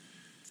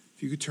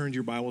If you could turn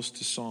your Bibles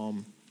to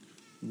Psalm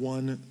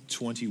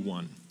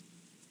 121.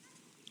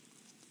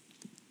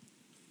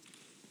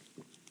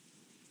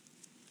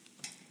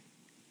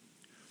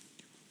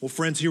 Well,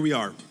 friends, here we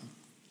are.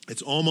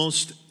 It's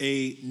almost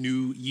a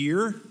new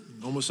year,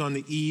 almost on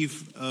the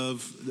eve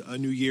of a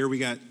new year. We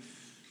got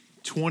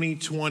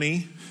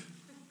 2020,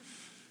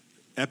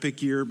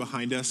 epic year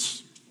behind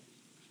us.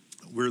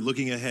 We're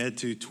looking ahead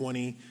to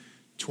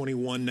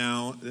 2021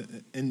 now.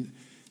 And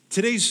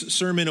today's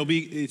sermon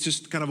it's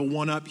just kind of a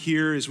one-up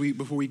here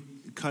before we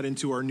cut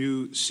into our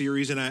new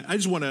series. And I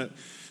just want to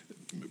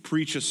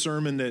preach a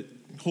sermon that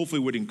hopefully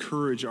would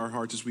encourage our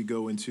hearts as we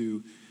go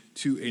into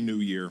a new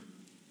year.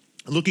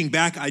 Looking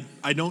back,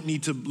 I don't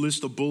need to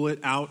list a bullet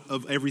out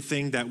of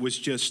everything that was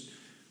just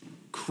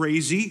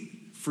crazy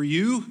for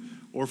you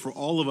or for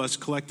all of us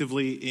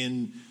collectively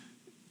in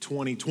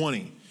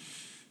 2020.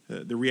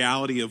 The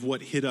reality of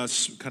what hit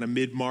us kind of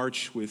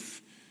mid-March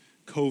with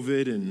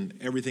COVID and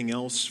everything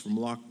else, from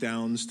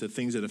lockdowns to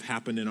things that have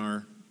happened in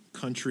our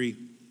country.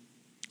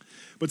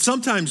 But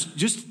sometimes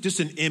just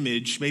an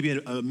image, maybe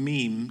a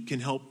meme, can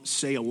help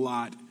say a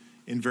lot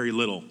in very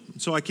little.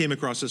 So I came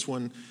across this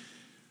one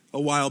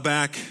a while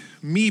back.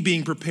 Me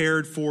being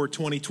prepared for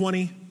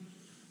 2020.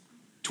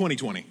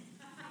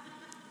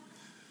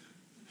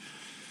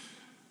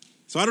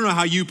 So I don't know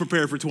how you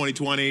prepared for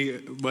 2020,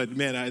 but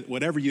man,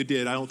 whatever you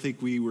did, I don't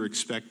think we were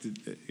expected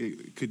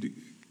it could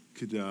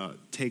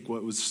take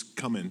what was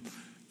coming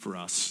for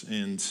us.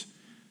 And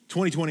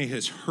 2020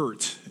 has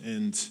hurt,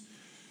 and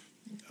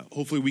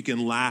hopefully we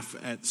can laugh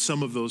at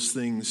some of those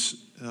things.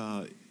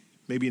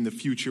 Maybe in the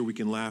future we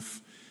can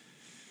laugh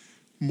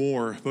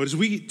more. But as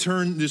we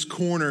turn this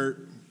corner,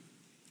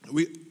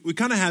 we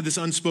kind of have this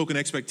unspoken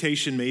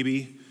expectation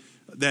maybe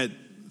that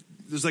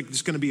there's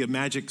going to be a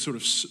magic sort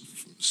of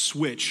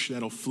switch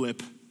that'll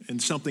flip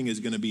and something is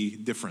going to be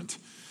different.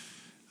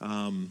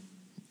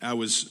 I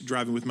was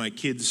driving with my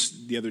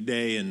kids the other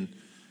day, and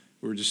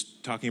we were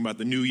just talking about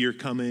the new year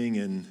coming,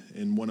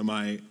 and one of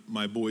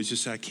my boys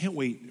just said, I can't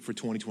wait for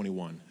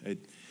 2021.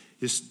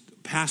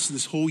 Just past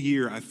this whole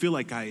year, I feel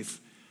like I've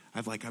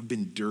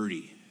been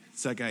dirty.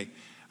 It's like I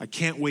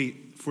can't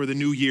wait for the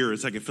new year.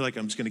 It's like I feel like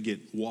I'm just going to get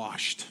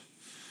washed.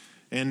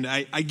 And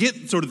I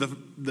get sort of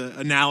the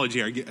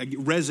analogy. I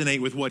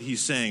resonate with what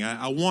he's saying.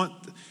 I want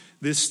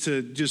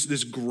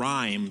this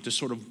grime to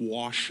sort of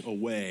wash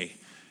away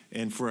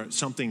and for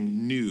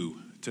something new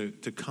to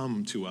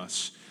come to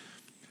us.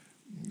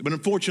 But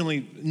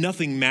unfortunately,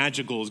 nothing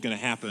magical is going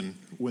to happen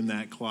when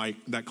that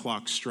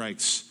clock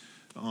strikes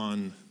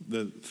on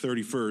the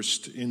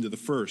 31st into the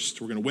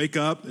 1st. We're going to wake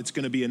up. It's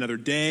going to be another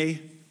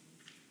day.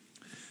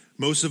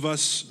 Most of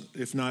us,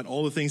 if not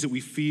all the things that we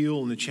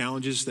feel and the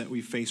challenges that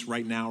we face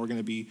right now are going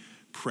to be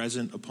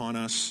present upon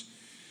us.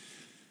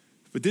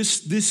 But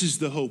this is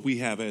the hope we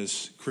have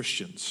as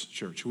Christians,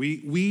 church.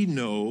 We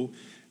know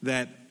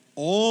that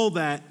all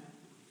that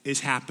is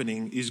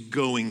happening is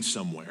going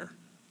somewhere,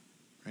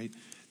 right?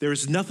 There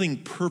is nothing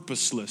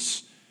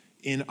purposeless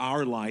in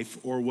our life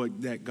or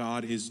what that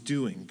God is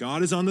doing.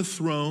 God is on the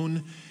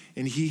throne,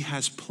 and he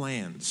has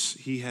plans.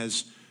 He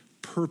has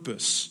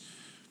purpose.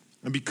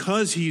 And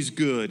because he's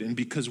good and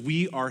because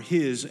we are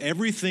his,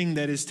 everything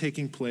that is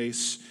taking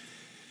place,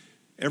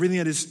 everything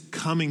that is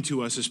coming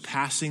to us is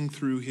passing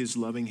through his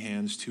loving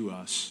hands to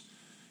us.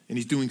 And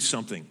he's doing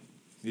something.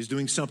 He's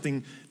doing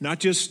something not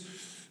just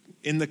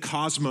in the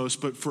cosmos,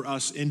 but for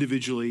us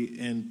individually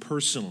and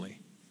personally.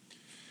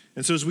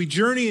 And so as we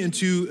journey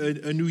into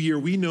a new year,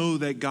 we know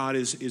that God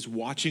is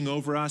watching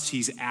over us.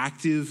 He's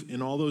active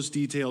in all those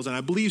details. And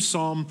I believe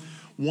Psalm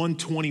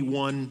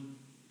 121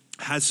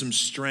 has some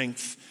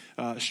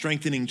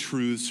strengthening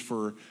truths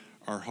for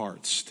our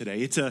hearts today.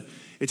 It's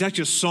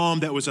actually a psalm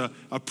that was a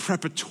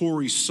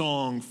preparatory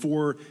song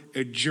for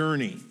a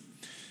journey.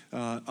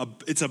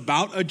 It's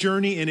about a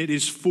journey, and it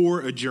is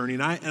for a journey.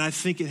 And I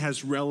think it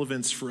has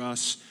relevance for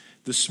us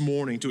this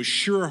morning to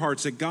assure our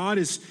hearts that God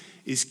is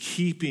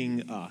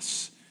keeping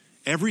us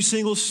every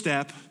single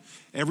step,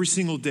 every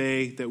single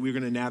day that we're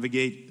going to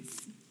navigate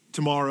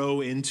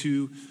tomorrow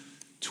into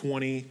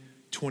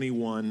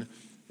 2021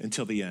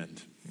 until the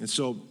end. And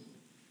so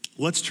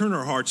let's turn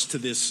our hearts to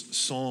this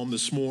psalm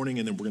this morning,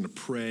 and then we're going to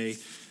pray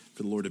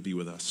for the Lord to be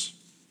with us.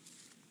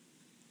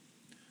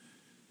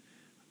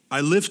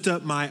 I lift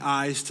up my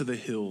eyes to the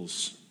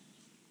hills.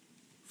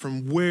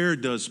 From where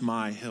does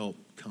my help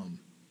come?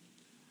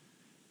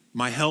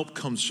 My help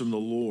comes from the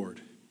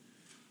Lord,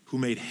 who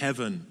made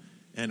heaven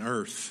and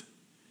earth.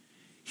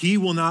 He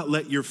will not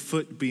let your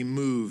foot be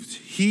moved.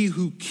 He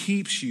who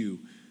keeps you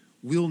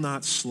will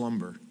not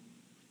slumber.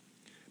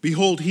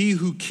 Behold, he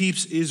who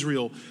keeps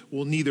Israel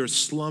will neither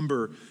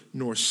slumber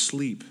nor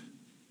sleep.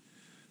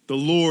 The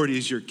Lord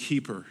is your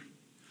keeper.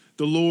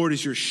 The Lord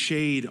is your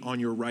shade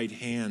on your right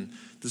hand.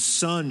 The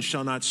sun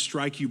shall not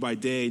strike you by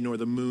day, nor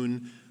the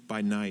moon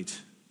by night.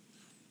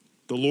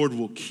 The Lord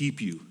will keep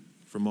you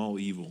from all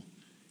evil.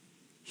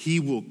 He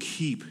will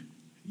keep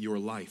your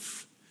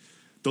life.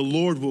 The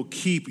Lord will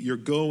keep your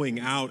going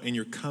out and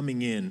your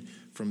coming in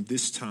from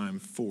this time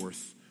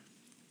forth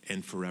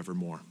and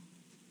forevermore.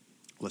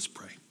 Let's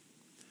pray.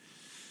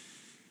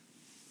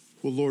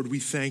 Well, Lord, we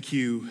thank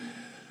you.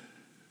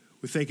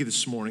 We thank you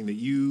this morning that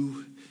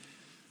you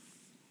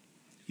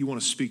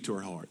want to speak to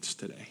our hearts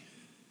today.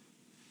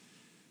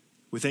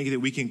 We thank you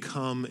that we can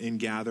come and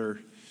gather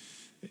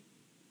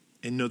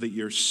and know that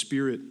your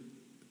Spirit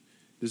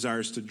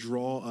desires to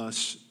draw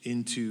us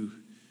into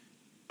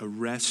a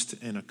rest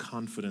and a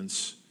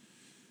confidence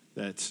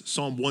that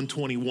Psalm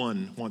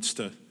 121 wants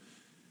to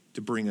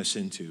bring us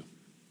into.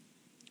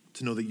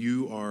 To know that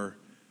you are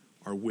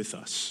with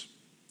us.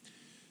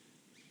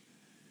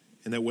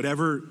 And that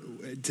whatever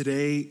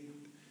today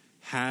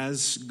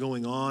has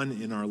going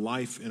on in our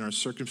life, in our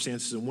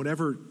circumstances, and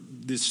whatever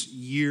this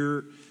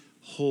year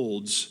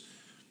holds,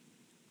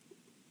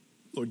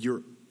 Lord,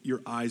 your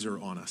eyes are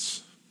on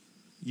us.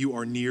 You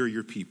are near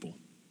your people.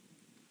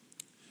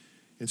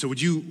 And so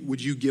would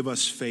you give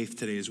us faith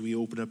today as we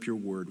open up your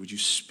word? Would you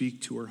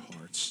speak to our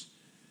hearts?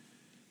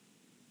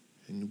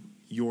 In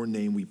your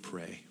name we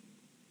pray.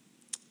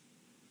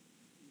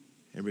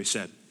 Everybody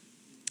said,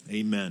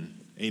 amen.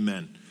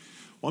 Amen.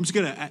 Well, I'm just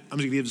gonna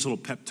give this little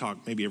pep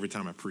talk maybe every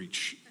time I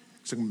preach.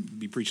 So I'm gonna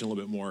be preaching a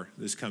little bit more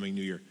this coming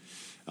new year.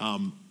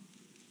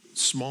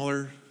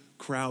 Smaller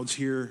crowds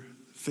here,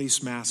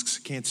 face masks,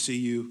 can't see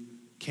you,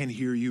 can't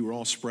hear you, we're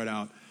all spread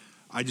out.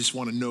 I just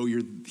want to know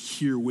you're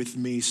here with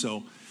me.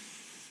 So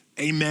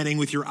amening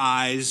with your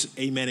eyes,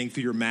 amening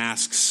through your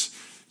masks.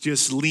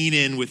 Just lean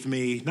in with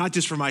me, not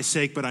just for my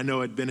sake, but I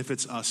know it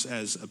benefits us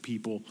as a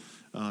people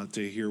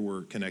to hear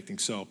we're connecting.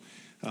 So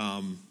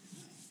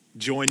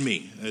join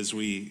me as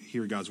we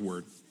hear God's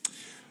word.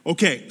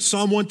 Okay,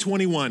 Psalm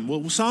 121.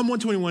 Well, Psalm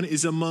 121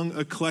 is among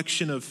a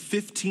collection of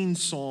 15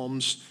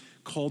 psalms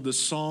called the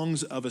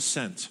Songs of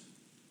Ascent.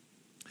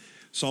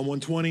 Psalm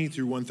 120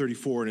 through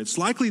 134. And it's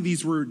likely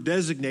these were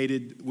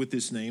designated with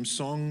this name,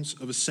 Songs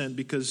of Ascent,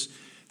 because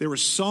they were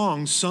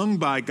songs sung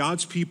by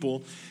God's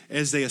people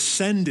as they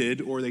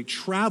ascended or they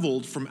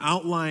traveled from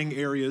outlying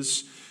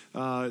areas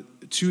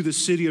to the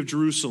city of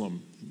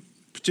Jerusalem,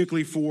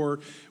 particularly for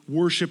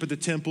worship at the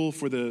temple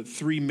for the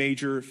three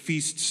major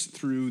feasts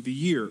through the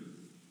year.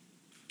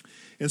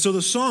 And so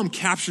the psalm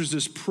captures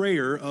this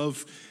prayer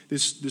of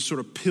this sort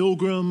of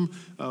pilgrim,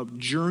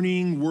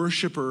 journeying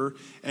worshiper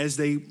as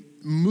they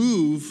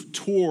move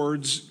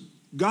towards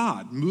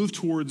God, move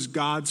towards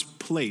God's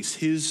place,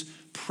 his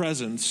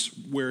presence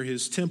where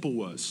his temple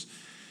was.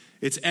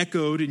 It's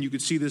echoed, and you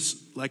could see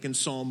this like in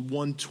Psalm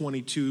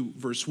 122,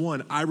 verse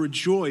 1. I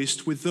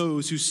rejoiced with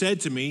those who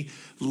said to me,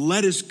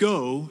 let us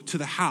go to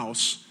the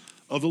house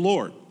of the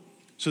Lord.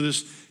 So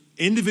this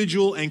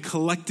individual and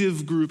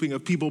collective grouping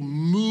of people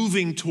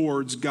moving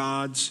towards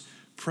God's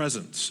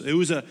presence. It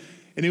was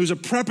a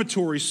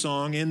preparatory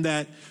song in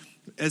that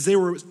as they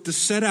were to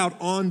set out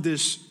on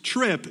this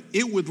trip,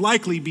 it would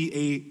likely be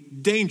a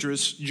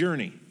dangerous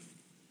journey.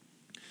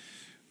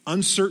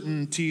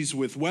 Uncertainties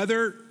with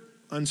weather,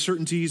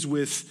 uncertainties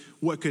with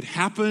what could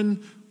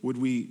happen. Would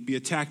we be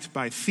attacked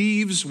by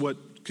thieves?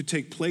 What could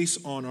take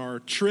place on our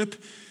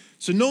trip?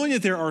 So knowing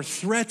that there are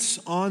threats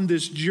on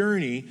this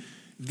journey,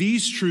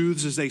 these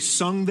truths, as they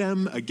sung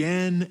them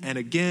again and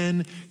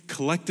again,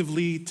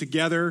 collectively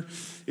together,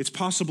 it's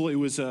possible it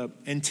was an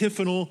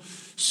antiphonal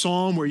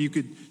psalm where you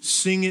could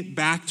sing it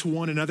back to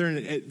one another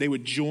and they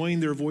would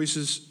join their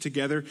voices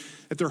together,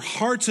 that their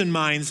hearts and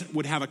minds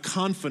would have a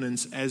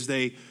confidence as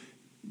they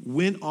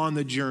went on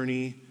the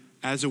journey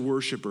as a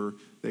worshiper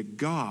that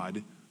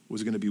God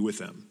was going to be with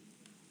them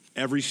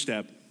every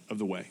step of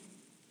the way.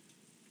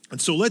 And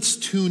so let's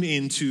tune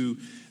into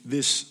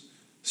this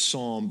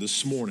psalm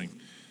this morning.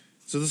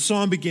 So the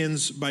psalm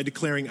begins by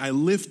declaring, I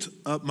lift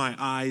up my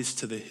eyes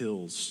to the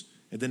hills,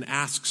 and then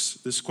asks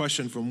this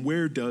question, from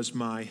where does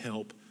my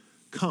help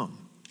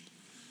come?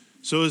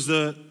 So as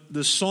the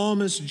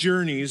psalmist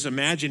journeys,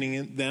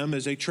 imagining them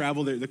as they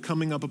travel, they're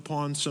coming up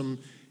upon some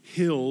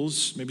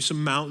hills, maybe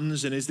some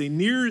mountains, and as they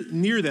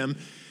near them,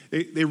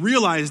 they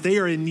realize they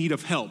are in need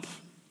of help.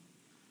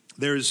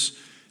 There's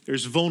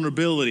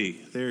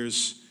vulnerability,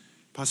 there's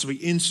possibly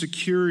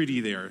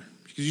insecurity there.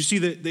 Because you see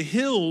that the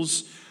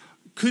hills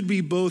could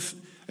be both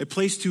a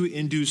place to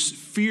induce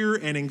fear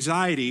and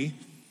anxiety,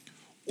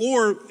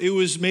 or it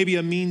was maybe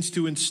a means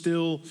to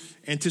instill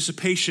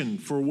anticipation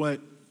for what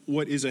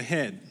is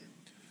ahead.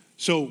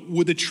 So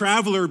would the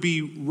traveler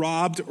be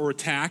robbed or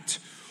attacked,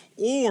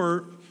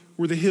 or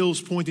were the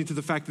hills pointing to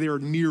the fact that they are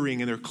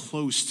nearing and they're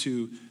close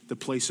to the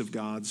place of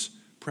God's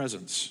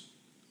presence,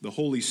 the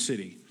holy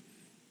city?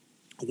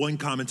 One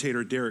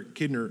commentator, Derek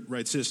Kidner,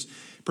 writes this: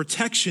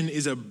 protection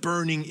is a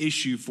burning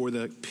issue for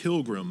the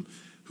pilgrim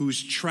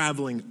who's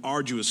traveling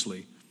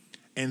arduously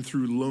and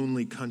through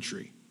lonely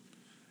country.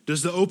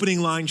 Does the opening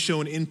line show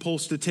an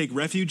impulse to take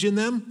refuge in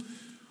them?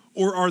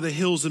 Or are the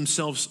hills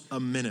themselves a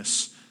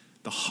menace,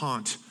 the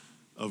haunt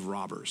of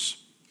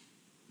robbers?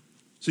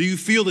 So you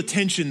feel the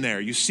tension there.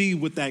 You see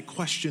what that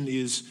question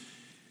is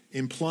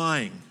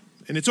implying.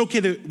 And it's okay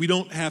that we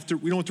don't have to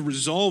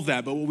resolve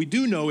that, but what we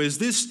do know is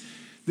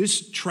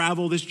this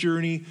travel, this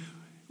journey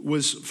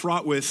was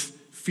fraught with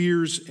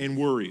fears and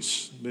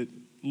worries. But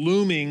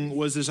looming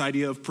was this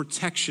idea of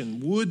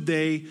protection. Would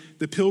the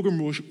pilgrim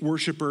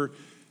worshiper,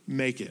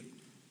 make it?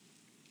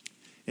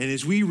 And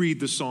as we read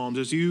the Psalms,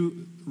 as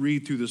you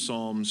read through the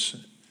Psalms,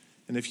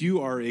 and if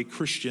you are a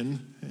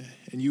Christian,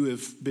 and you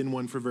have been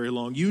one for very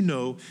long, you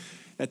know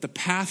that the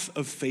path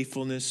of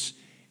faithfulness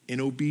and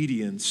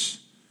obedience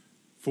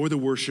for the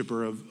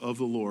worshiper of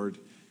the Lord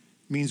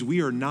means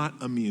we are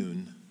not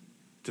immune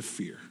to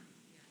fear.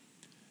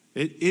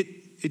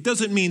 It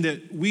doesn't mean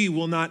that we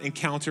will not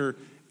encounter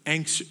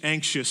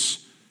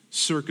anxious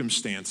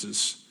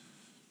circumstances.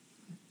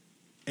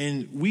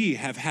 And we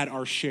have had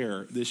our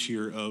share this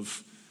year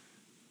of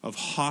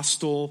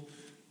hostile,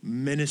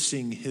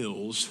 menacing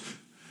hills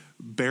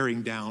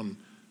bearing down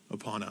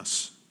upon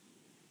us.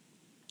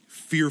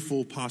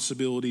 Fearful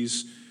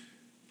possibilities,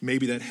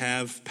 maybe that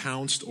have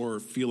pounced or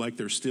feel like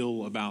they're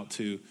still about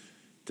to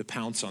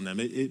pounce on them.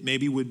 It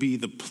maybe would be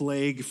the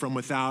plague from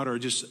without or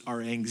just our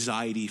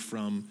anxiety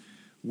from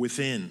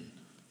within.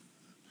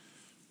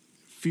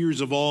 Fears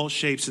of all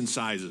shapes and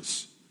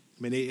sizes.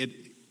 I mean,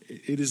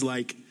 it is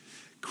like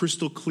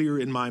crystal clear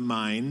in my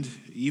mind.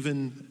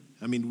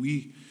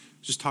 We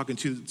just talking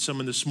to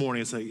someone this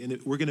morning, it's like, and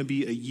we're going to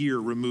be a year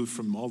removed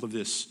from all of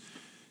this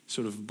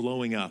sort of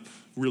blowing up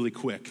really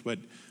quick. But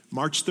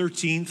March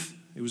 13th,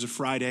 it was a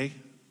Friday. It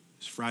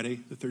was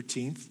Friday the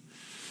 13th.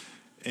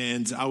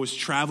 And I was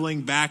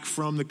traveling back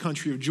from the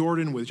country of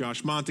Jordan with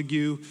Josh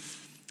Montague.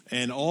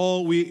 And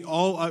all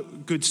I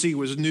could see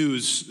was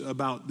news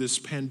about this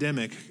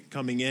pandemic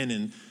coming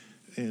in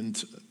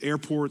and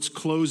airports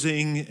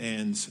closing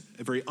and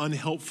a very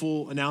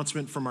unhelpful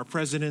announcement from our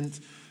president,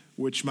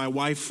 which my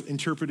wife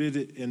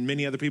interpreted and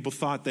many other people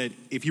thought that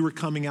if you were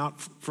coming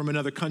out from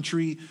another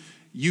country,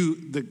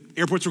 the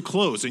airports were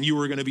closed and you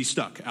were going to be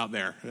stuck out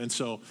there. And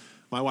so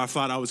my wife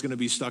thought I was going to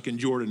be stuck in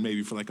Jordan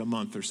maybe for like a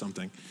month or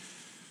something.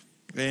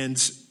 And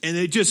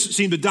it just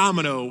seemed a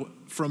domino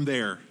from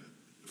there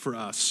for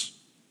us.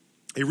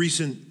 A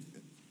recent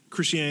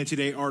Christianity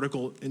Today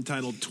article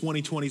entitled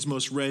 2020's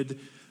Most Read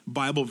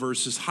Bible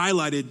Verses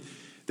highlighted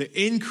the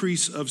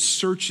increase of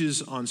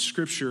searches on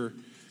Scripture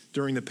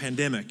during the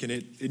pandemic. And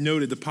it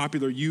noted the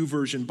popular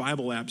YouVersion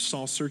Bible app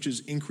saw searches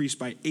increase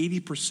by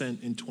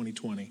 80% in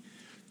 2020,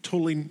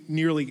 totaling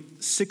nearly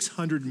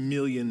 600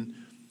 million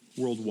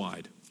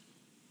worldwide.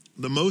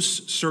 The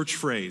most searched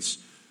phrase,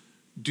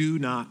 do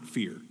not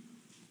fear.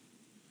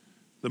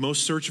 The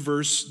most searched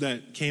verse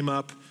that came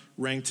up,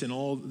 ranked in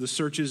all the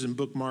searches and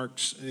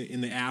bookmarks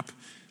in the app,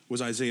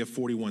 was Isaiah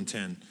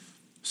 41:10.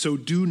 So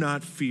do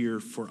not fear,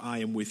 for I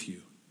am with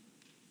you.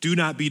 Do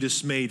not be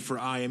dismayed, for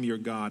I am your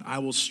God. I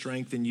will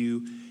strengthen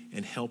you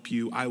and help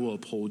you. I will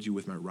uphold you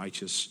with my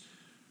righteous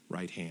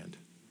right hand.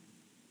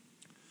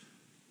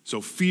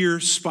 So fear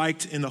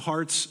spiked in the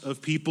hearts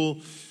of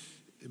people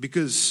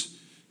because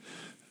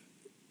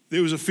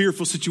there was a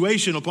fearful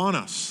situation upon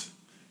us.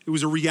 It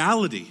was a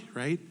reality,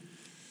 right?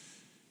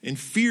 And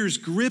fears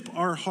grip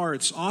our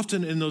hearts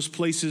often in those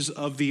places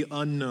of the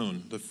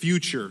unknown, the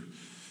future.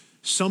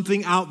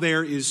 Something out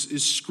there is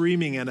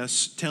screaming at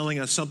us, telling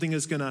us something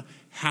is going to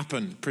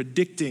happen,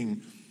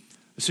 predicting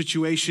a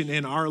situation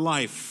in our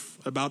life,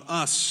 about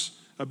us,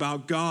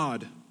 about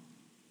God.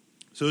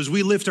 So as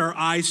we lift our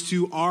eyes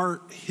to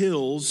our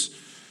hills,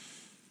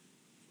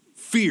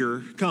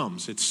 fear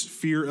comes. It's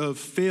fear of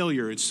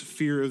failure. It's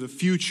fear of the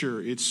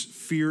future. It's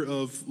fear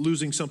of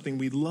losing something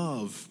we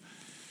love.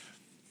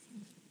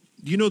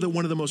 Do you know that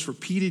one of the most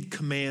repeated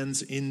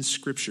commands in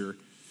Scripture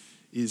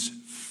is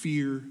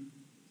fear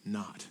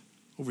not?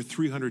 Over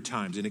 300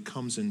 times, and it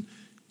comes in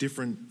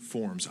different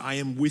forms. I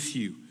am with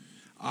you.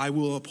 I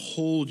will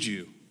uphold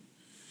you.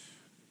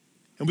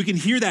 And we can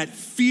hear that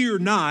fear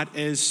not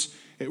as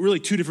really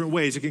two different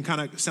ways. It can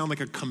kind of sound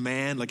like a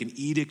command, like an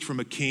edict from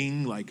a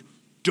king, like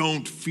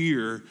don't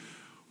fear.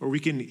 Or we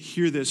can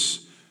hear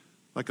this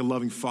like a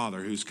loving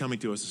father who's coming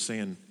to us and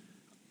saying,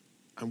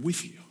 I'm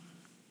with you.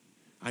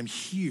 I'm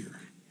here.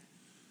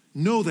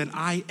 Know that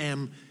I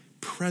am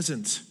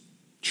present.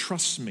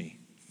 Trust me.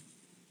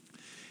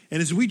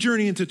 And as we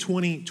journey into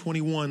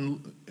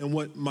 2021 and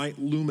what might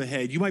loom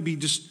ahead, you might be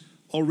just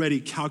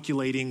already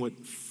calculating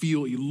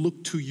you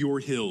look to your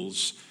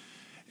hills,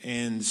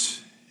 and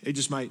it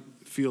just might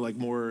feel like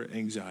more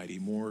anxiety,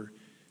 more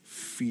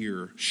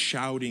fear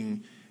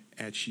shouting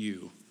at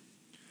you.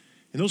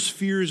 And those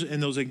fears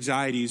and those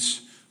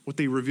anxieties, what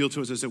they reveal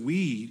to us is that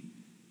we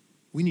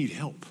need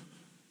help.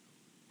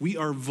 We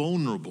are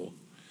vulnerable.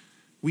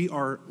 We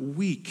are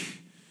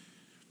weak.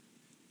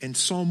 And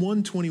Psalm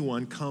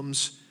 121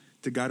 comes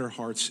to guide our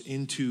hearts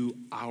into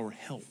our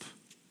help.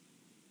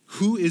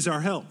 Who is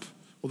our help?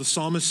 Well, the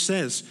psalmist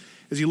says,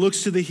 as he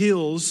looks to the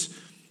hills,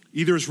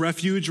 either as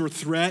refuge or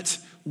threat,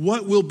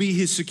 what will be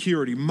his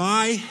security?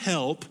 My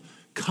help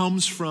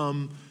comes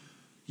from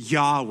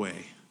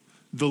Yahweh,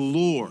 the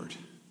Lord,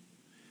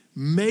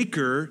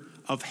 maker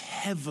of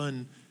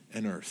heaven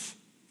and earth.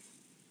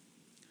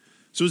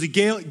 So as he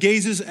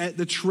gazes at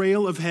the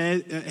trail of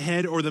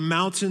ahead or the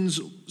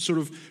mountains sort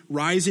of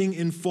rising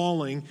and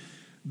falling,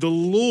 the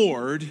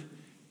Lord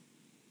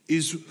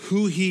is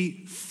who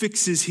he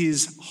fixes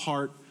his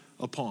heart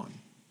upon.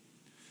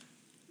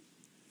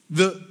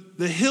 The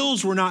the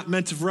hills were not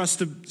meant for us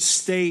to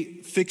stay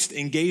fixed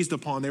and gazed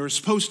upon. They were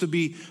supposed to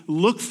be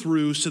looked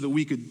through so that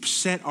we could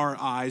set our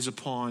eyes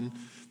upon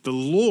the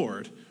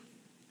Lord,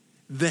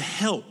 the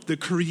help, the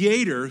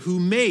creator who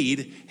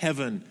made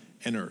heaven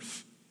and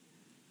earth.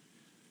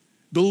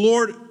 The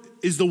Lord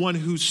is the one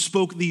who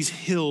spoke these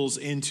hills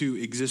into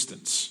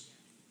existence.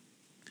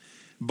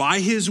 By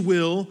his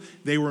will,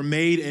 they were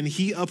made, and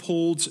he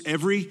upholds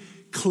every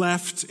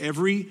cleft,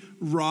 every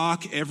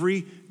rock,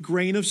 every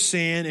grain of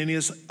sand, and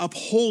is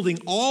upholding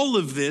all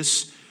of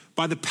this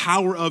by the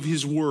power of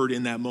his word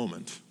in that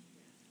moment.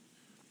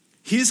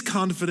 His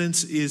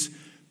confidence is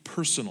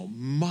personal.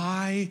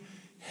 My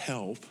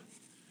help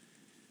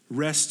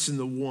rests in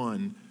the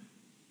one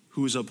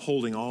who is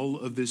upholding all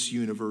of this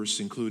universe,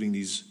 including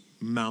these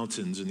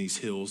mountains and these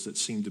hills that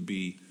seem to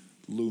be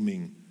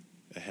looming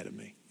ahead of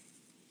me.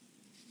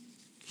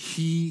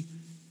 He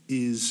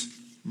is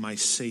my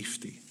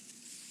safety.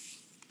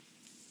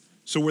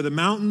 So where the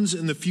mountains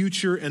and the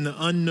future and the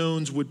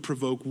unknowns would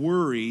provoke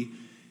worry,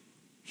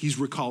 he's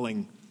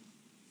recalling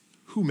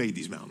who made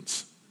these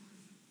mountains?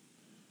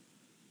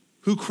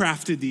 Who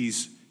crafted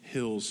these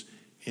hills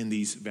and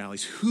these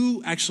valleys?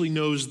 Who actually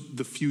knows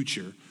the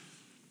future?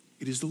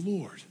 It is the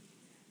Lord.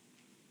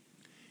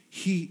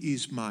 He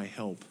is my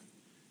help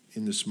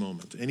in this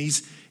moment. And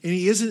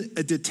he isn't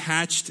a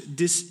detached,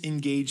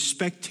 disengaged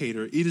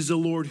spectator. It is the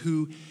Lord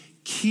who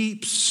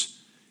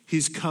keeps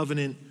his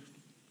covenant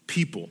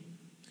people.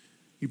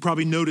 You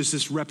probably notice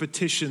this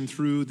repetition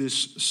through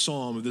this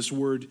psalm of this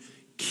word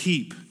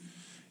keep.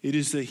 It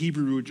is the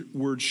Hebrew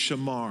word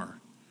shamar.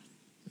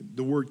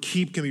 The word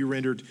keep can be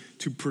rendered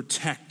to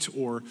protect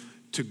or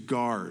to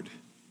guard.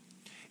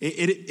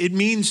 It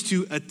means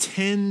to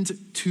attend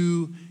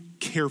to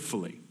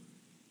carefully.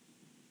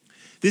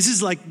 This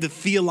is like the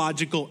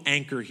theological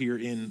anchor here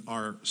in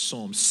our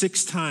psalm.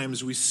 6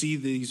 times we see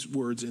these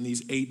words in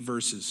these 8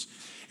 verses.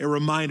 A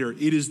reminder,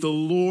 it is the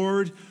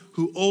Lord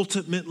who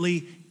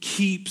ultimately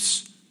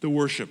keeps the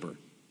worshiper.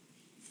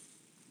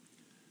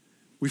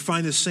 We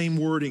find the same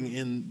wording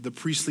in the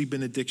priestly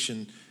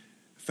benediction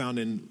found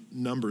in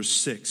Numbers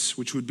 6,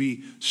 which would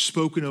be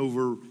spoken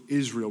over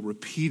Israel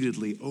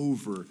repeatedly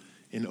over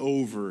and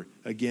over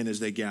again as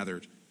they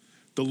gathered.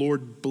 The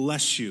Lord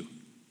bless you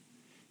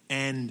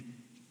and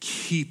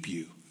keep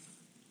you.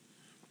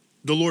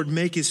 The Lord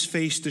make his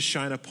face to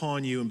shine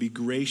upon you and be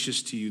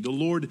gracious to you. The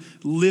Lord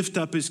lift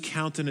up his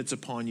countenance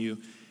upon you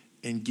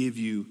and give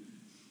you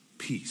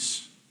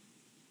peace.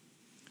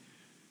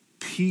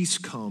 Peace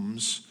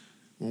comes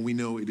when we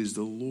know it is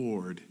the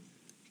Lord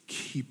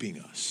keeping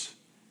us.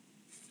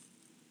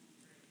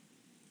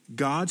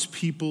 God's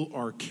people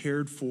are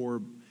cared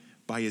for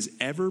by his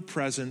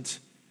ever-present,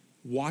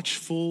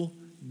 watchful,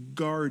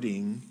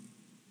 guarding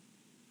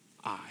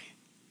eye.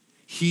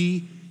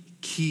 He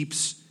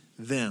keeps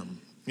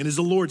them. And as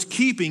the Lord's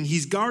keeping,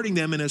 he's guarding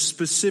them in a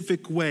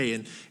specific way.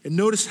 And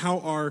notice how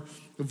our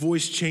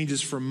voice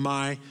changes from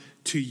my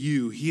to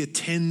you. He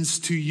attends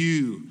to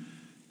you.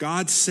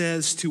 God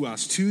says to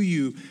us, to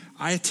you,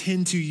 I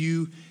attend to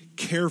you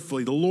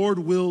carefully. The Lord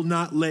will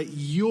not let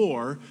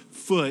your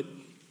foot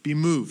be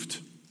moved.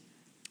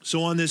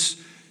 So on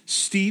this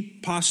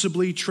steep,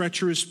 possibly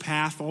treacherous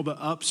path, all the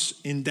ups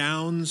and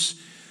downs,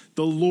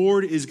 the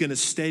Lord is going to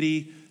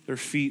steady their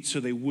feet so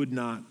they would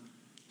not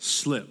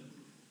slip.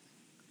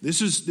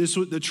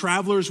 The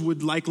travelers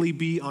would likely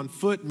be on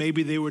foot.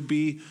 Maybe they would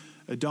be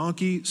a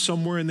donkey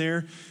somewhere in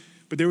there.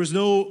 But there was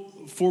no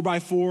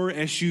 4x4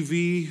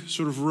 SUV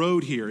sort of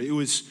road here. It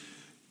was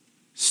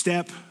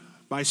step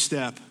by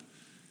step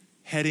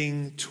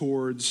heading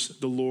towards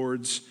the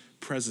Lord's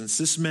presence.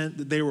 This meant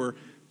that there were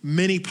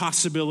many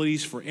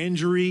possibilities for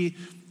injury,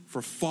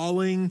 for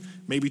falling,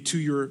 maybe to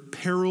your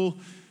peril.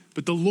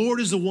 But the Lord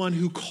is the one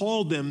who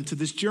called them to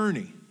this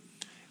journey.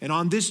 And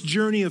on this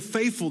journey of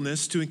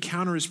faithfulness to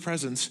encounter his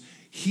presence,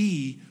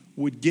 he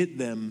would get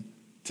them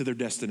to their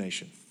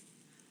destination.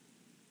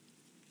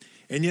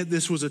 And yet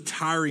this was a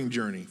tiring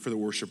journey for the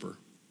worshiper.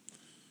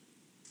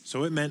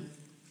 So it meant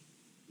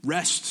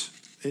rest.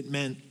 It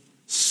meant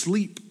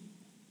sleep.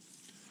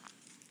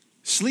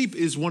 Sleep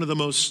is one of the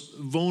most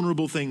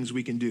vulnerable things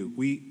we can do.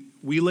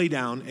 We lay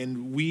down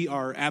and we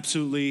are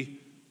absolutely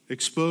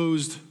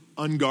exposed,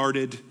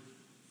 unguarded.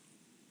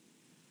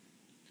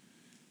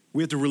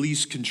 We have to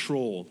release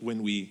control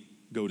when we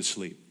go to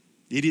sleep.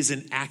 It is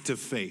an act of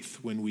faith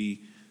when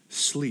we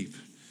sleep.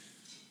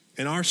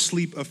 And our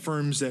sleep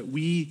affirms that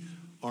we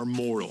are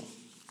mortal.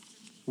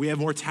 We have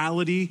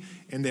mortality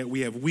and that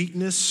we have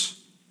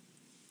weakness.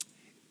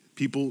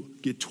 People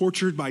get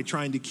tortured by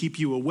trying to keep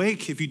you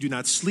awake. If you do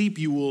not sleep,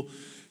 you will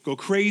go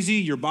crazy.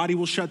 Your body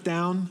will shut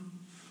down.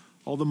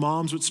 All the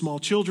moms with small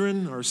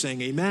children are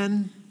saying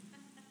amen.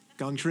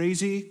 Gone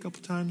crazy a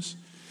couple times.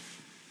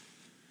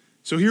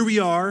 So here we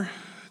are,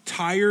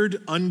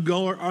 tired,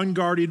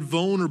 unguarded,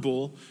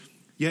 vulnerable,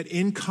 yet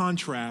in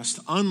contrast,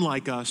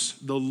 unlike us,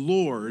 the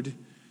Lord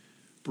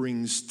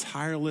brings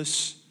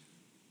tireless,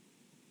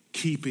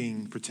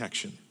 keeping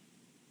protection.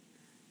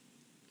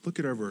 Look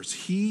at our verse.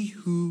 He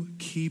who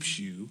keeps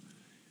you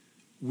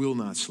will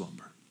not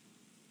slumber.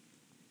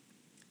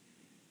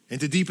 And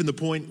to deepen the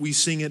point, we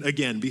sing it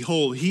again.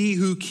 Behold, he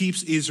who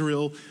keeps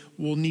Israel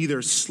will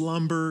neither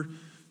slumber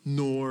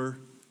nor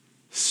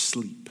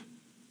sleep.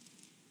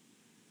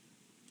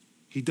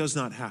 He does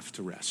not have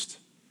to rest.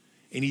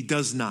 And he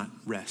does not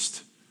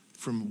rest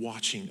from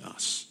watching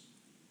us.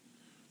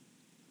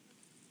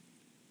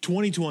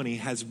 2020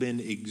 has been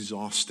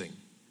exhausting.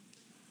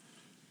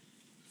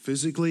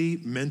 Physically,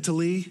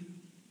 mentally.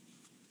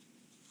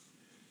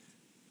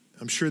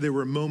 I'm sure there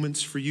were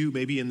moments for you,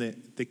 maybe in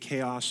the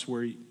chaos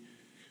where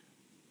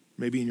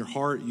maybe in your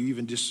heart you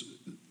even just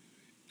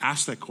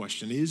ask that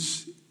question.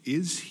 Is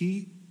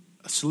he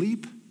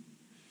asleep?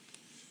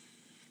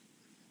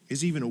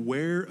 Is he even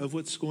aware of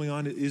what's going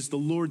on? Is the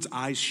Lord's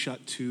eyes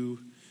shut to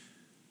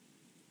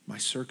my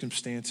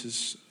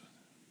circumstances?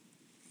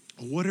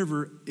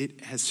 Whatever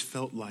it has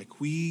felt like,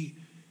 we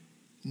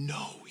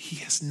know he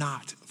has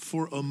not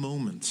for a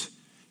moment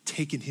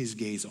taken his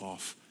gaze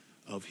off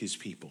of his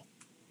people.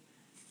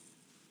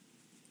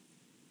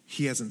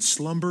 He hasn't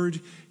slumbered.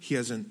 He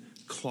hasn't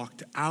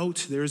clocked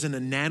out. There isn't a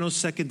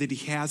nanosecond that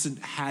he hasn't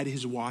had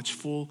his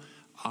watchful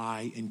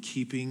eye and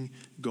keeping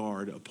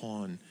guard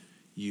upon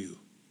you.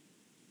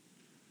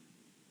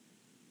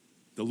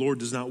 The Lord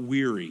does not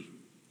weary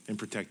in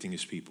protecting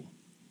his people.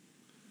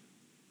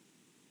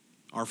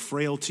 Our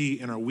frailty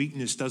and our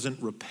weakness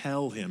doesn't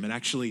repel him. It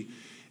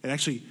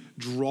actually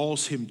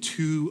draws him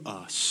to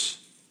us.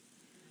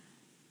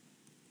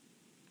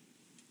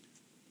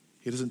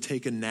 He doesn't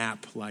take a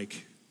nap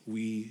like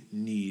we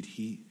need.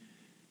 He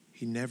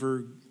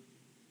never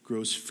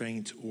grows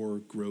faint or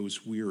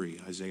grows weary,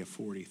 Isaiah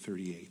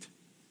 40:38.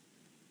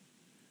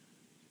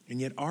 And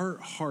yet our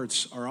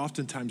hearts are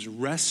oftentimes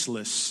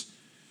restless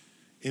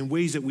in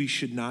ways that we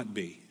should not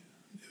be.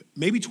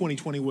 Maybe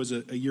 2020 was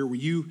a year where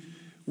you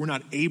were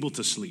not able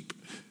to sleep.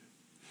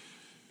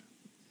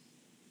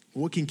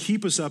 What can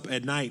keep us up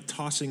at night,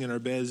 tossing in our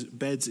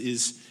beds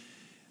is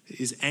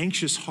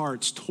anxious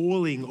hearts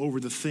toiling over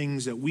the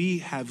things that we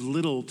have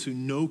little to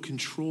no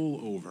control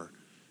over,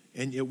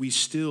 and yet we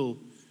still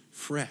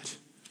fret.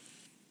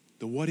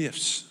 The what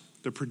ifs,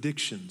 the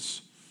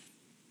predictions.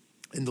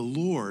 And the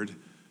Lord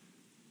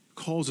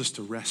calls us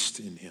to rest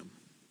in him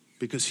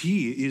because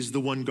he is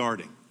the one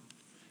guarding.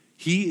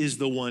 He is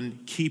the one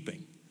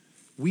keeping.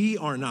 We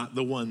are not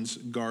the ones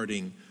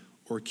guarding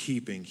or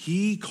keeping.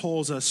 He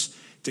calls us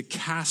to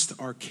cast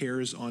our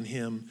cares on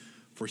him,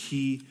 for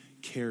he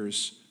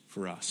cares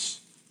for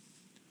us.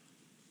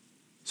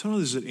 So I know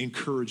this is an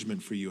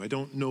encouragement for you. I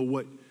don't know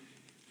what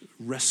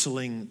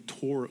wrestling,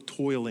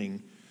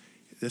 toiling,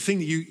 the thing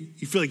that you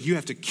feel like you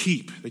have to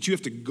keep, that you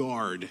have to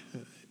guard.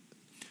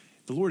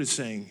 The Lord is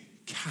saying,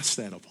 cast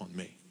that upon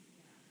me.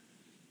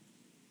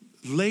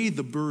 Lay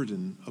the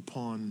burden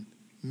upon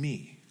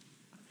me.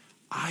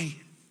 I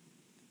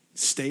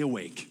stay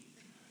awake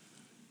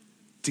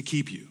to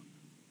keep you.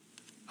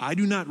 I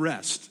do not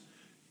rest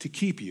to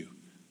keep you.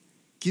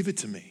 Give it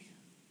to me.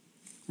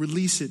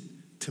 Release it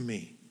to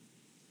me.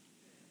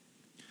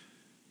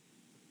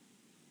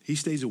 He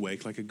stays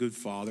awake like a good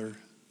father,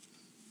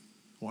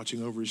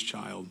 watching over his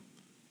child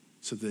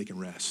so that they can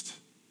rest.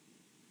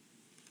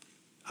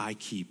 I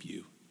keep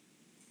you.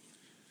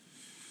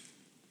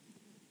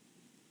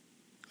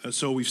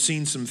 So we've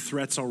seen some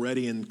threats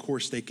already, and of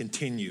course they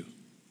continue.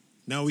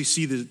 Now we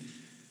see the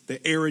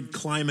arid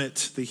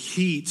climate, the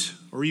heat,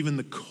 or even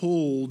the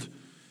cold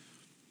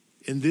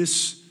in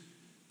this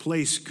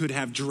place could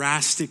have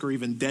drastic or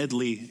even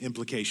deadly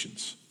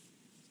implications.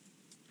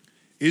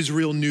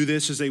 Israel knew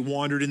this as they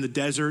wandered in the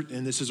desert,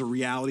 and this is a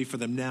reality for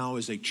them now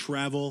as they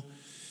travel.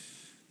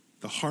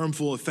 The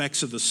harmful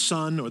effects of the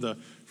sun or the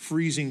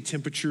freezing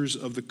temperatures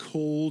of the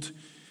cold.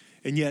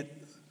 And yet,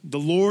 the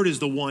Lord is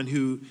the one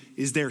who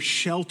is there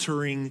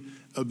sheltering,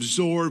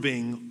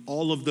 absorbing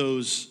all of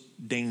those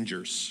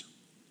dangers.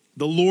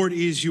 The Lord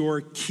is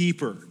your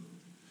keeper.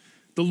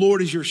 The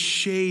Lord is your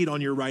shade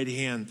on your right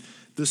hand.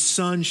 The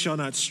sun shall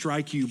not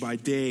strike you by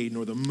day,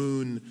 nor the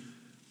moon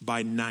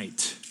by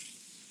night.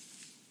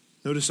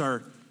 Notice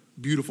our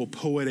beautiful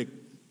poetic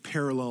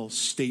parallel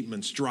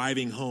statements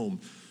driving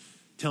home,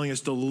 telling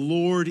us the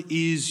Lord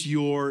is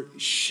your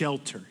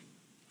shelter.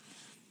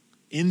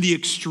 In the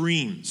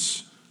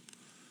extremes,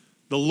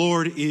 the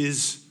Lord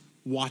is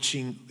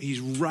watching. He's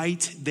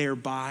right there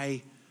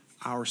by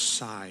our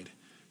side,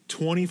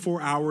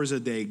 24 hours a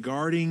day,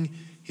 guarding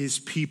his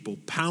people,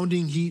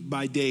 pounding heat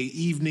by day,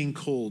 evening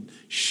cold,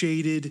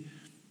 shaded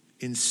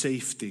in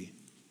safety.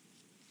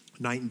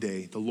 Night and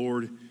day, the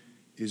Lord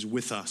is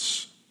with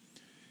us.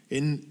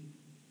 And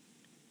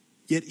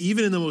yet,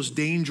 even in the most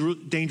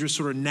dangerous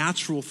sort of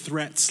natural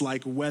threats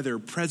like weather,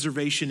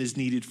 preservation is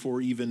needed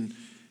for even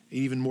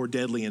more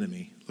deadly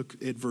enemy. Look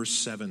at verse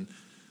 7.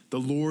 The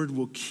Lord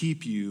will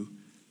keep you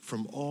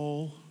from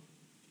all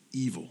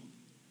evil.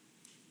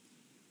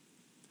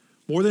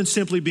 More than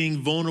simply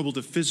being vulnerable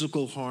to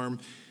physical harm,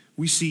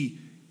 we see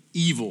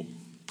evil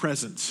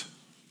present.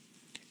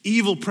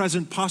 Evil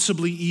present,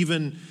 possibly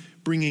even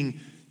bringing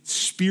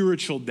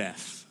spiritual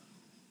death.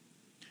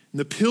 And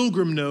the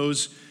pilgrim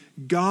knows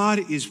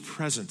God is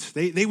present.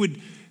 They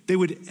would they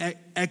would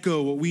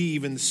echo what we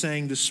even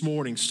sang this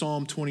morning,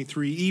 Psalm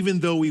 23. Even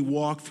though we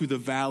walk through the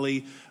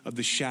valley of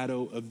the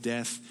shadow of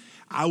death,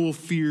 I will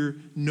fear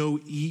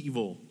no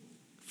evil.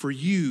 For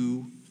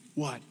you,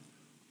 what?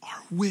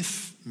 Are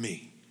with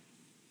me.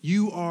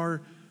 You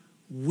are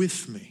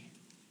with me.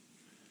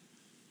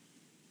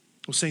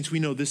 Well, saints, we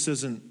know this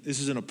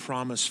isn't a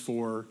promise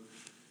for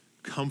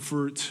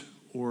comfort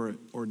or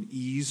an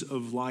ease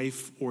of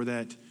life, or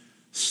that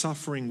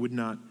suffering would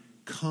not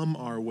come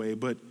our way.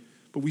 But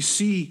we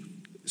see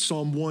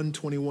Psalm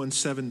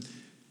 121:7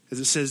 as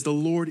it says, the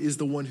Lord is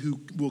the one who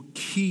will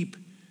keep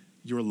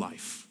your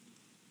life.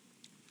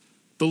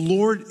 The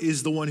Lord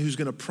is the one who's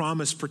going to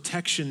promise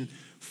protection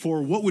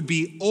for what would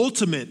be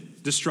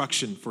ultimate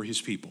destruction for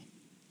his people.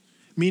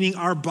 Meaning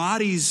our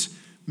bodies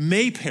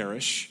may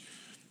perish,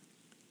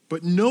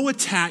 but no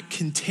attack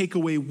can take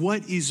away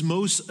what is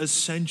most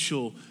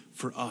essential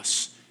for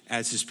us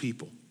as his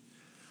people.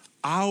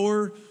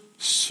 Our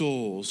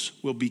souls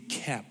will be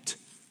kept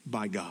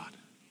by God.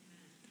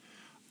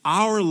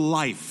 Our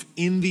life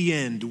in the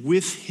end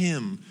with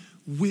him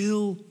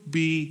will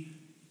be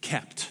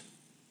kept.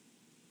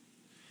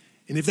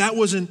 And if that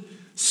wasn't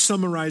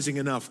summarizing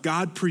enough,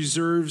 God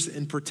preserves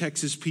and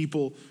protects his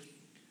people,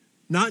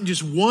 not in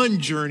just one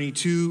journey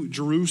to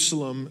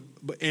Jerusalem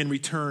and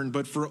return,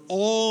 but for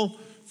all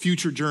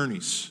future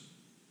journeys.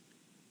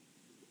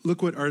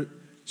 Look what our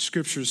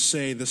scriptures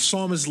say. The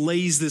psalmist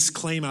lays this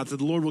claim out that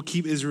the Lord will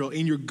keep Israel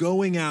in your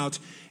going out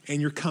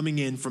and your coming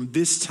in from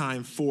this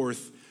time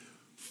forth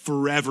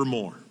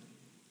forevermore.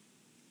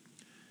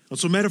 And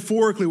so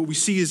metaphorically, what we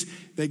see is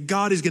that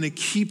God is going to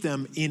keep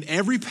them in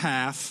every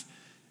path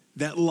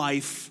that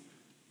life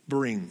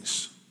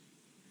brings.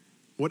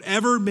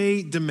 Whatever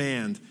may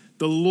demand,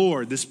 the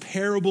Lord, this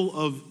parable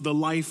of the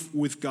life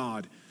with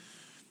God,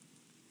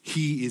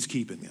 he is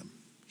keeping them.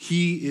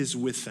 He is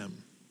with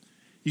them.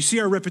 You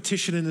see our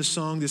repetition in this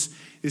song,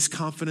 this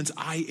confidence,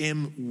 I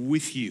am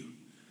with you.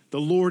 The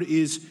Lord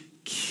is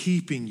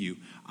keeping you.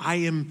 I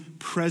am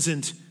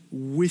present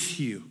with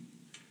you.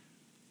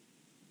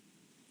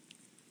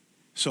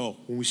 So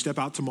when we step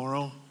out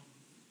tomorrow,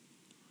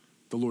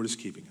 the Lord is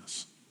keeping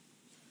us.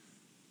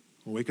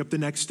 We'll wake up the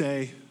next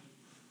day,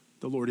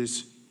 the Lord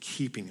is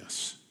keeping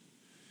us.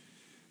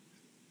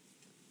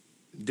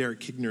 Derek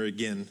Kigner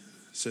again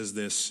says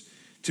this,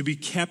 to be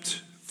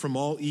kept from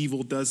all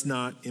evil does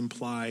not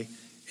imply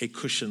a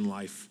cushioned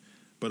life,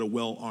 but a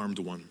well-armed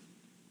one.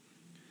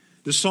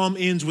 The psalm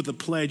ends with a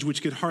pledge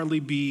which could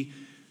hardly be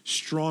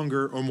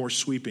stronger or more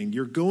sweeping.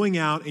 Your going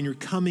out and your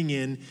coming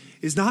in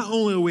is not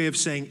only a way of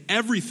saying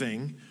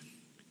everything,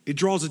 it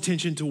draws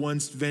attention to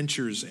one's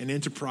ventures and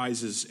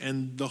enterprises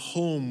and the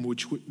home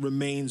which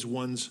remains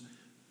one's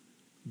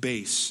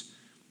base,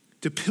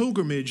 to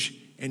pilgrimage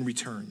and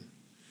return,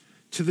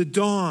 to the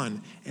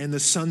dawn and the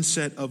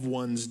sunset of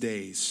one's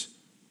days.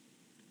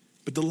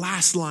 But the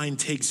last line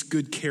takes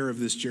good care of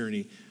this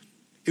journey.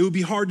 It would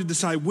be hard to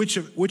decide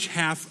which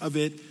half of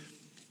it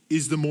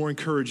is the more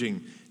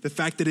encouraging. The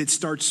fact that it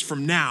starts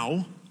from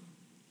now,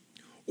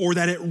 or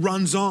that it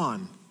runs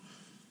on,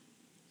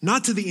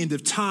 not to the end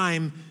of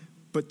time,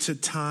 but to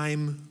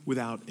time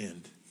without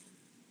end.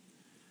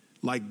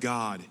 Like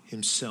God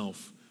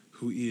himself,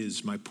 who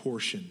is my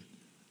portion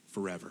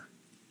forever.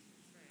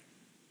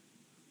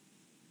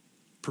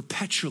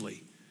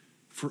 Perpetually,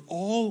 for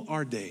all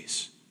our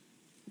days,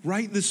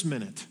 right this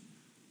minute,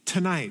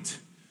 tonight,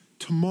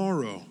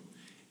 tomorrow,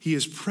 he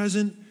is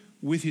present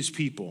with his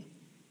people,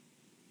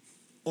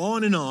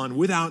 on and on,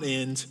 without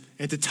end,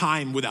 and to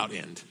time without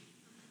end.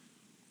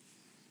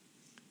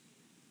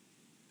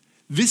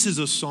 This is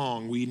a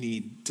song we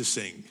need to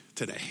sing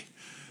today.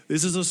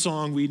 This is a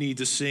song we need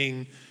to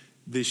sing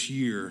this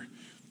year.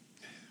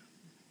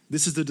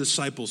 This is the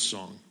disciples'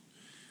 song.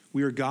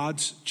 We are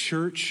God's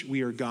church.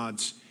 We are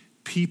God's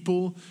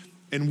people.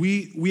 And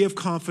we have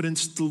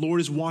confidence the Lord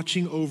is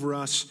watching over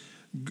us,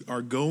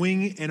 our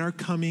going and our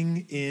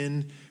coming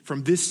in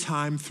from this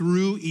time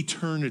through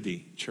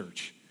eternity,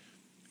 church.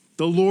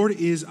 The Lord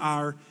is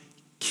our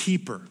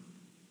keeper.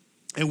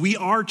 And we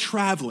are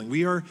traveling.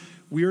 We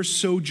are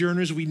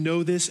sojourners. We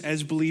know this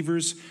as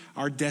believers.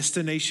 Our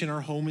destination,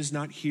 our home is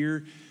not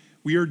here.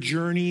 We are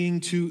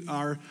journeying to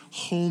our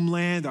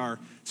homeland, our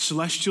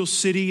celestial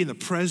city in the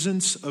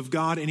presence of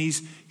God, and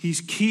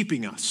He's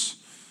keeping us.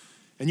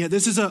 And yet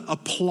this is a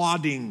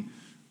plodding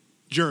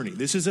journey.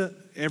 This is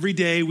every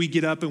day we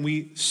get up and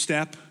we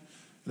step,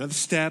 another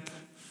step,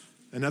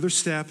 another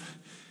step.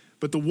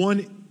 But the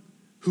one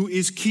who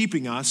is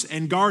keeping us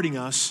and guarding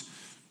us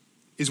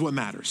is what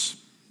matters.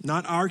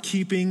 Not our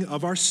keeping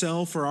of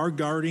ourself or our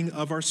guarding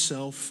of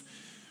ourself,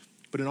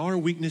 but in all our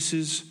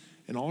weaknesses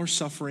and all our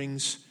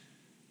sufferings,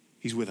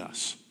 He's with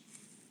us.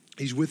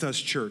 He's with us,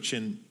 church.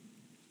 And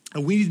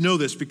we need to know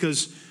this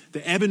because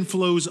the ebb and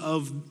flows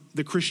of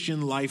the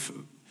Christian life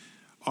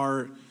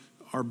are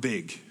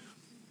big.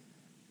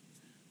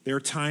 There are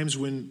times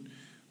when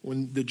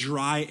the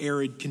dry,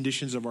 arid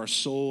conditions of our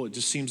soul, it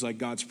just seems like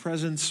God's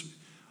presence,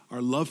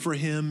 our love for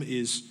Him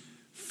is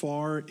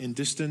far and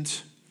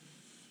distant.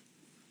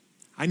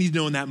 I need to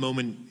know in that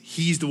moment,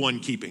 He's the one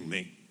keeping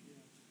me.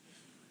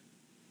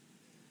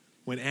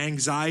 when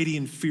anxiety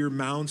and fear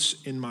mounts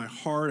in my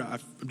heart, I'm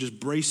just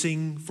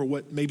bracing for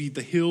what maybe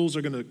the hills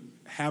are going to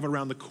have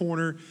around the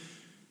corner,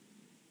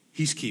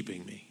 he's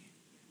keeping me.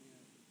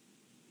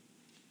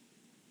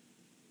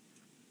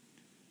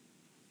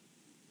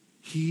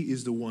 He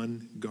is the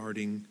one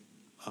guarding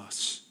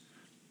us.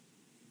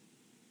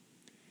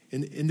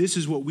 And this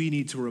is what we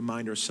need to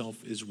remind ourselves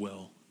as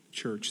well,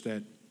 church,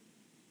 that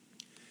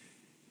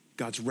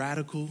God's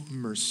radical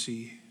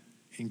mercy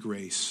and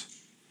grace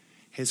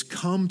has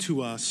come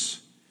to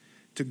us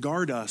to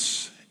guard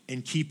us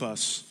and keep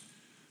us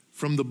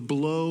from the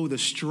blow, the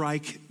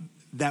strike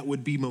that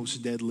would be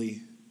most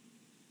deadly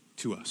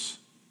to us.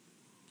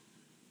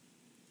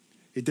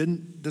 It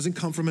doesn't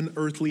come from an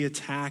earthly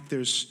attack.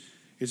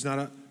 It's not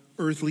an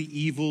earthly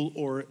evil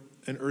or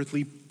an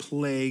earthly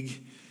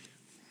plague.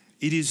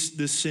 It is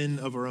the sin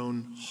of our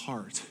own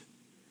heart.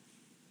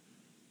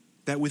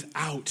 That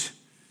without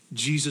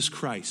Jesus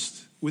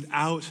Christ,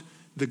 without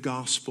the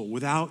gospel,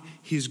 without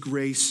his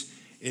grace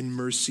and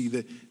mercy,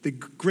 the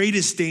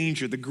greatest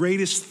danger, the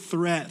greatest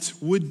threat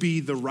would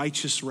be the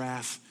righteous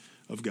wrath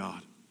of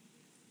God.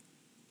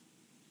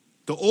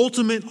 The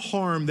ultimate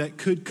harm that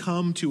could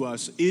come to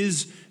us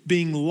is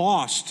being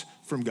lost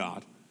from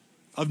God,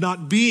 of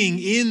not being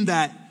in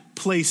that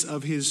place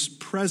of his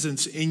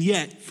presence. And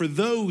yet, for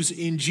those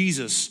in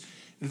Jesus,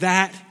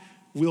 that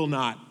will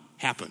not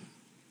happen.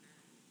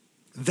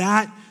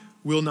 That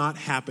will not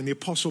happen. The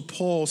Apostle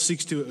Paul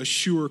seeks to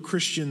assure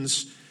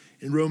Christians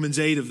in Romans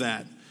 8 of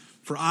that.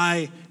 For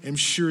I am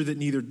sure that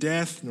neither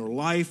death, nor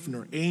life,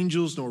 nor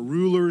angels, nor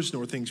rulers,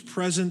 nor things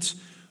present,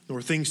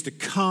 nor things to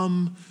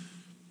come,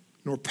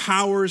 nor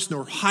powers,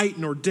 nor height,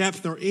 nor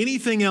depth, nor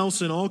anything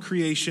else in all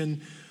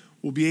creation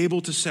will be able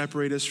to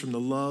separate us from the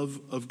love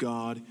of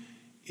God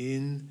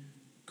in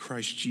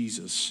Christ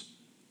Jesus,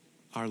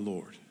 our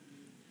Lord.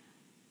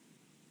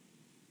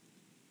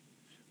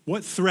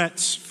 What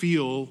threats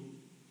feel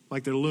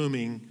like they're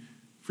looming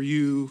for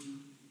you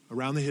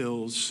around the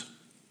hills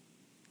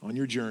on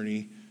your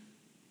journey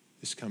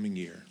this coming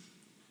year?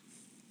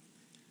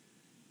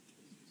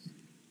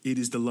 It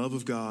is the love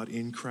of God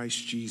in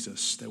Christ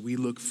Jesus that we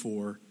look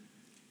for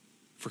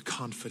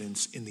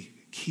confidence in the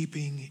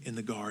keeping and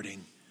the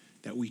guarding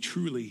that we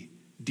truly,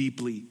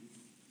 deeply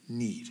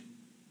need.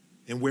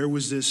 And where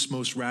was this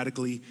most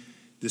radically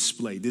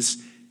displayed?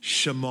 This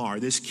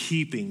shamar, this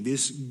keeping,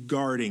 this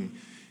guarding.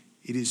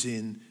 It is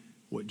in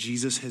what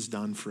Jesus has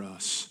done for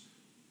us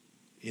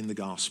in the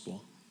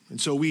gospel. And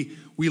so we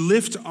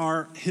lift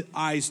our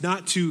eyes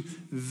not to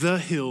the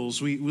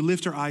hills, we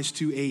lift our eyes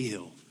to a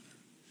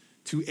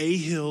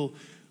hill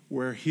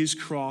where his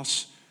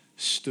cross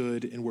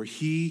stood and where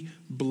he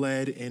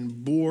bled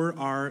and bore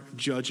our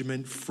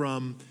judgment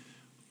from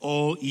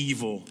all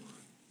evil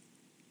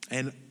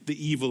and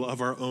the evil of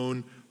our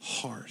own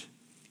heart.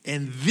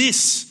 And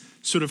this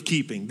sort of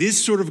keeping,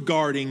 this sort of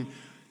guarding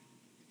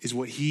is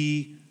what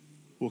he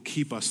will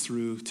keep us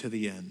through to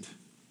the end.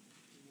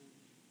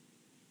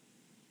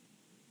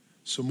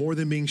 So more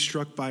than being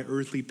struck by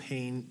earthly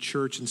pain,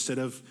 church, instead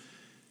of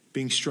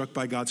being struck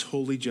by God's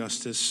holy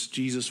justice,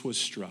 Jesus was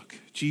struck.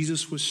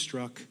 Jesus was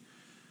struck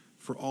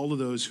for all of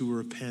those who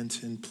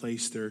repent and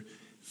place their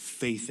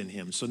faith in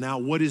him. So now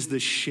what is the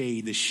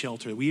shade, the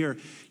shelter? We are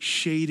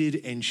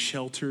shaded and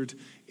sheltered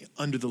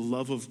under the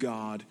love of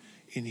God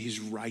in his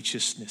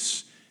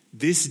righteousness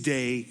this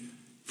day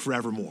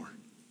forevermore.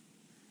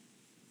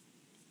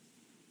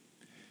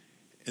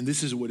 And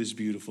this is what is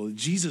beautiful.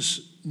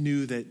 Jesus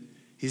knew that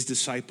his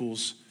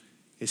disciples,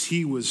 as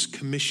he was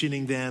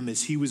commissioning them,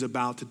 as he was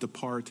about to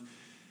depart,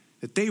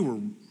 that they were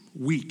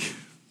weak,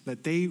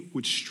 that they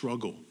would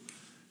struggle,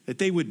 that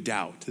they would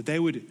doubt, that they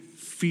would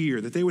fear,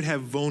 that they would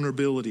have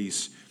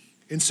vulnerabilities.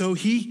 And so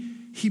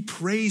he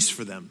prays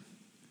for them.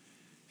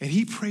 And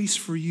he prays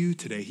for you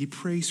today. He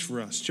prays for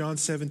us. John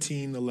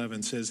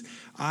 17:11 says,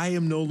 I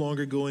am no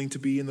longer going to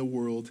be in the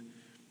world,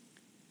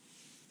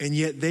 and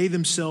yet they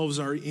themselves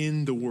are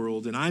in the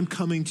world. And I'm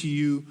coming to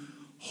you,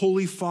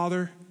 Holy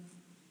Father,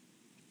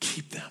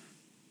 keep them.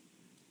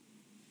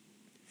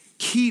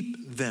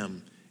 Keep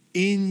them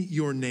in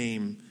your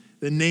name,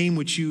 the name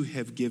which you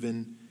have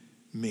given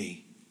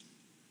me.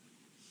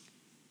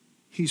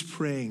 He's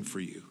praying for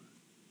you.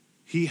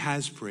 He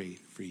has prayed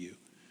for you.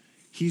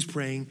 He's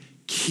praying,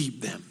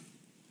 keep them.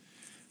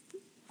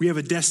 We have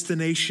a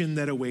destination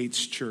that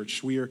awaits,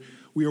 church. We are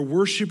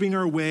worshiping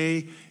our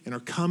way and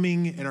are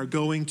coming and are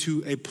going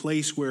to a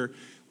place where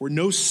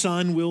no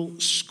sun will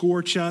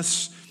scorch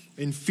us,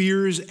 and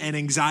fears and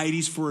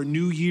anxieties for a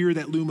new year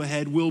that loom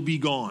ahead will be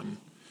gone.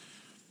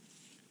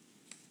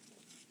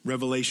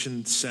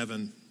 Revelation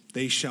 7,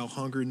 they shall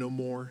hunger no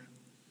more,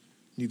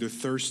 neither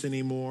thirst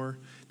anymore.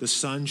 The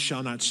sun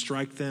shall not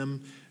strike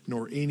them,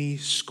 nor any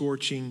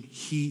scorching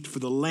heat. For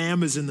the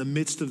Lamb is in the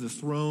midst of the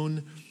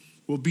throne,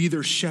 will be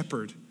their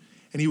shepherd,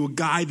 and he will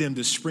guide them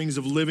to springs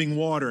of living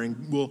water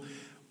and will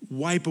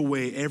wipe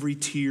away every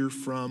tear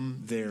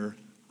from their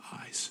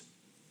eyes.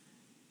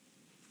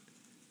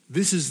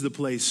 This is the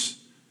place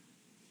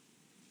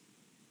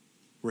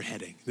we're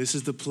heading. This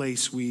is the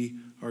place we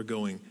are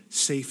going.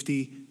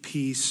 Safety,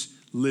 peace,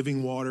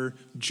 living water,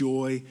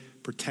 joy,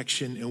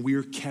 protection, and we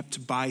are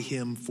kept by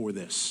him for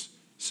this,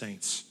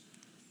 saints.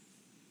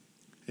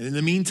 And in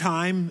the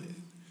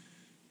meantime,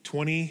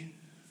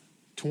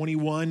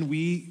 2021,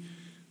 we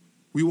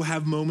will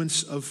have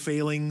moments of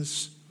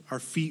failings. Our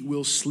feet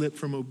will slip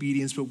from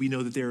obedience, but we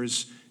know that there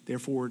is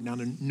therefore now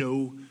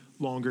no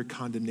longer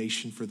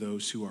condemnation for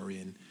those who are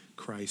in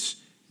Christ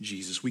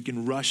Jesus. We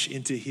can rush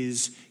into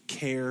his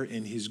care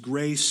and his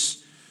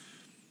grace.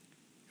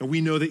 And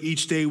we know that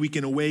each day we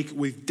can awake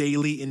with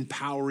daily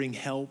empowering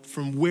help.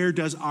 From where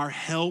does our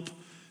help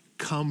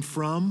come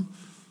from?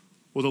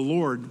 Well, the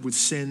Lord would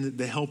send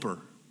the helper.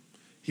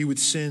 He would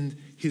send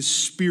his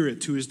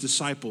Spirit to his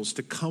disciples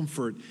to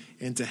comfort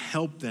and to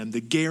help them,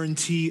 the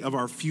guarantee of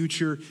our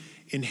future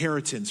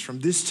inheritance from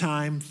this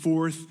time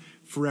forth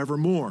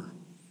forevermore.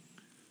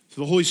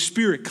 So the Holy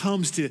Spirit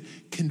comes to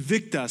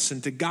convict us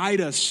and to guide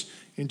us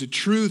into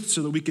truth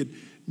so that we could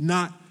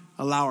not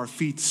allow our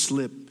feet to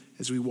slip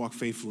as we walk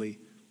faithfully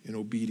in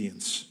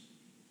obedience.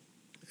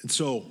 And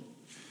so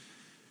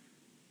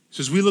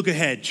as we look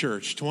ahead,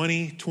 church,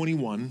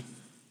 2021,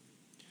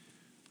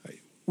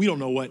 we don't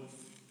know what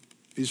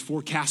is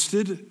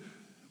forecasted,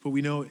 but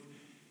we know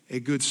a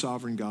good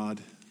sovereign God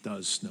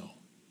does know.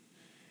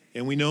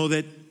 And we know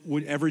that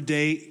whatever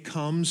day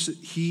comes,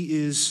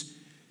 he is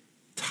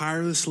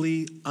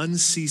tirelessly,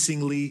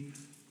 unceasingly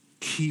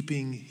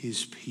keeping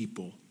his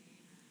people.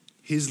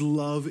 His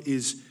love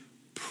is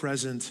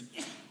present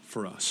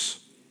for us.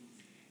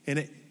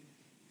 And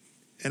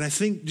I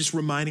think just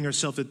reminding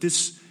ourselves that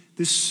this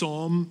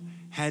psalm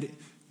had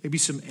maybe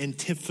some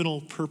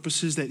antiphonal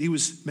purposes, that it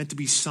was meant to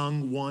be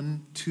sung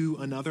one to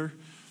another.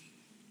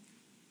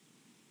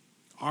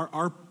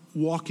 Our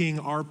walking,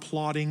 our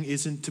plodding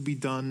isn't to be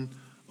done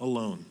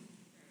alone.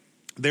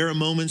 There are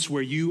moments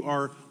where you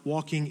are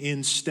walking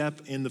in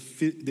step and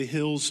the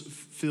hills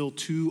feel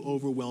too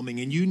overwhelming,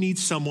 and you need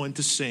someone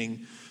to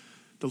sing,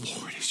 "The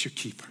Lord is your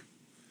keeper."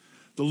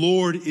 The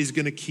Lord is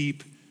going to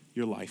keep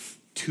your life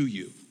to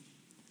you.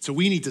 So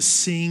we need to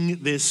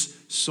sing this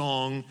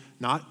song,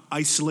 not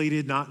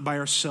isolated, not by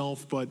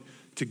ourselves, but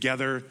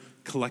together,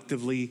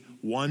 collectively,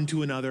 one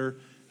to another,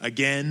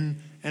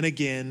 again and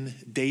again,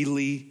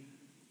 daily,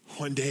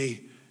 one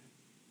day,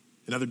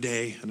 and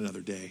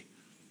another day,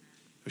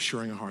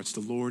 assuring our hearts, the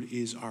Lord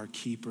is our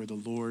keeper. The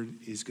Lord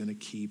is going to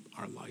keep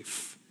our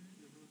life.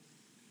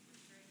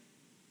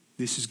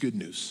 This is good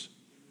news.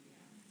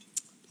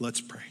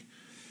 Let's pray.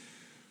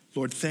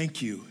 Lord,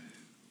 thank you.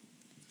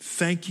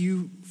 Thank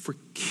you for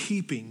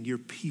keeping your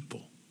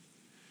people.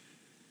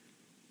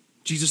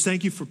 Jesus,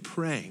 thank you for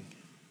praying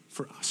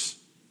for us,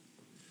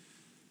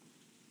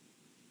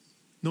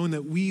 knowing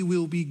that we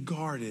will be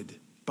guarded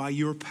by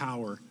your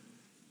power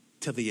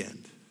till the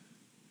end.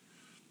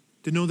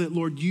 To know that,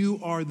 Lord,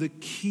 you are the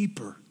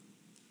keeper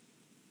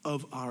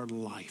of our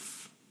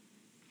life.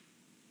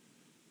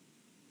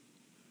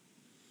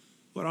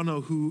 Lord, I don't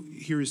know who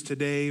here is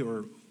today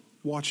or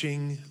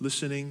watching,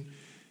 listening,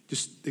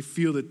 just they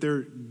feel that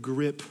their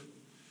grip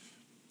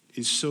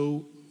is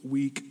so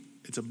weak,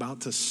 it's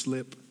about to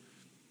slip.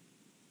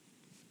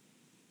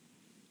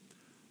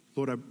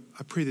 Lord,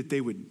 I pray that they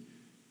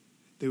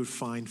would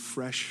find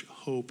fresh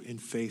hope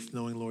and faith,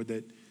 knowing, Lord,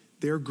 that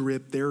their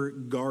grip, their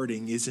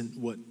guarding isn't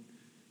what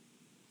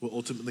will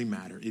ultimately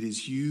matter. It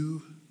is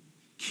you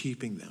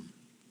keeping them.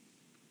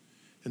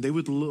 And they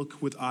would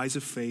look with eyes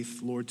of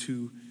faith, Lord,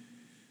 to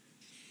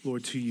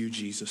you,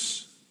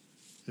 Jesus.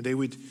 And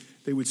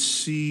they would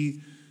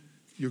see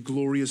your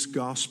glorious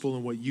gospel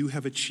and what you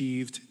have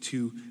achieved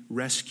to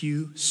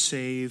rescue,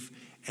 save,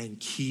 and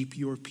keep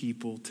your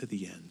people to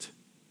the end.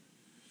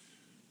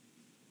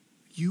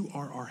 You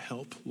are our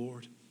help,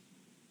 Lord.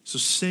 So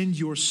send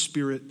your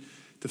Spirit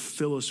to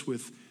fill us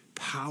with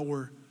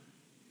power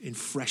and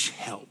fresh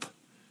help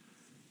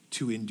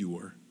to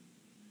endure.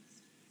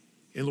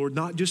 And Lord,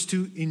 not just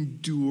to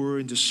endure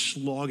and to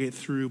slog it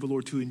through, but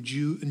Lord, to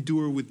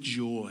endure with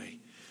joy,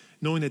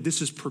 knowing that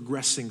this is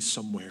progressing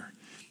somewhere.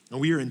 And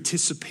we are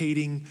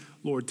anticipating,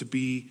 Lord, to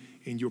be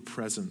in your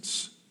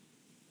presence.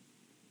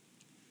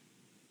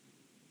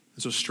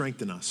 And so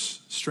strengthen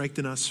us.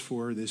 Strengthen us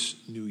for this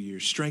new year.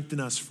 Strengthen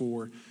us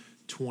for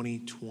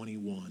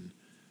 2021.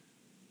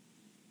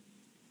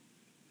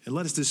 And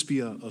let us this be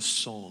a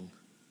song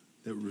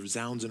that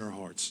resounds in our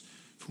hearts.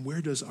 From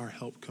where does our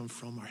help come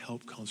from? Our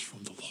help comes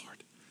from the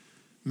Lord,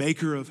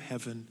 maker of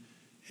heaven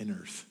and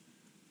earth.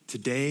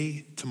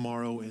 Today,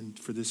 tomorrow, and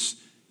for this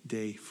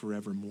day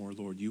forevermore,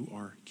 Lord, you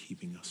are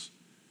keeping us.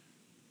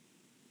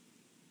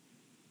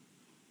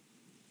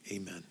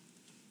 Amen.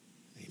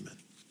 Amen.